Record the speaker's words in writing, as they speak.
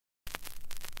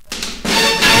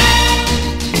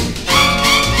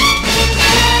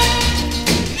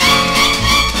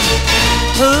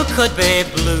could be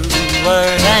bluer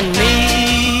than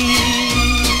me?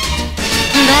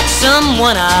 That's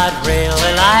someone I'd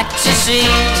really like to see.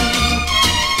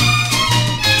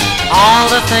 All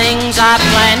the things I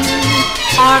plan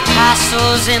are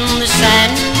castles in the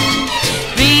sand,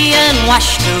 being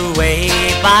washed away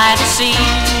by the sea.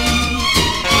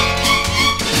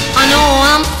 I know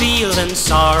I'm feeling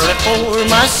sorry for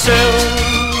myself.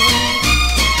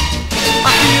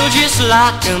 I feel just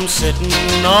like I'm sitting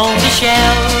on the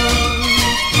shelf.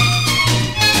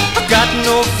 I've got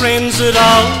no friends at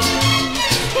all,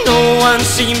 no one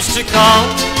seems to call,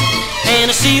 and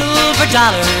a silver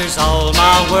dollar's all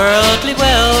my worldly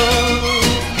wealth.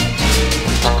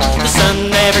 The sun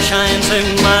never shines in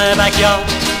my backyard,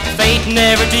 fate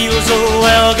never deals a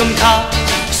welcome card.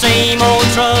 Same old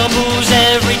troubles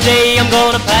every day, I'm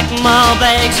gonna pack my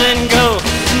bags and go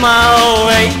my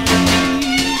way.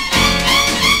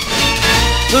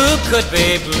 Who could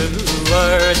be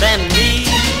bluer than me?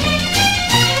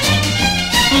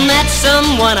 That's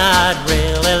someone I'd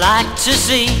really like to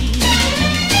see.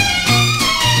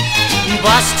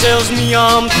 Boss tells me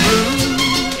I'm through,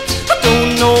 I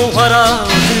don't know what I'll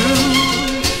do.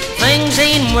 Things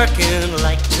ain't working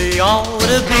like they ought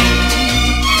to be.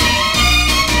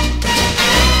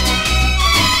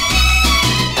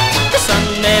 The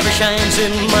sun never shines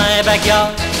in my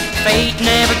backyard, fate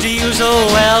never deals a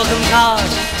welcome card.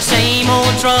 Same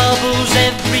old troubles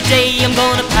every day, I'm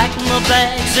gonna pack my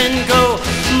bags and go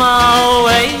my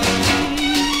way.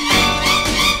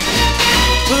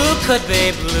 Who could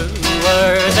be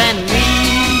bluer than me?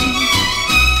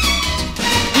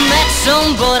 That's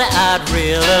somebody I'd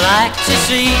really like to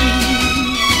see.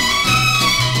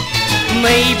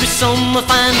 Maybe some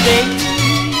fine day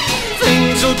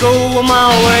things will go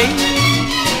my way.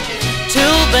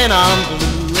 Till then I'm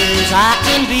blue as I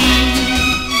can be.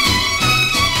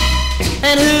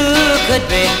 And who could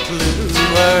be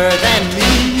bluer than me?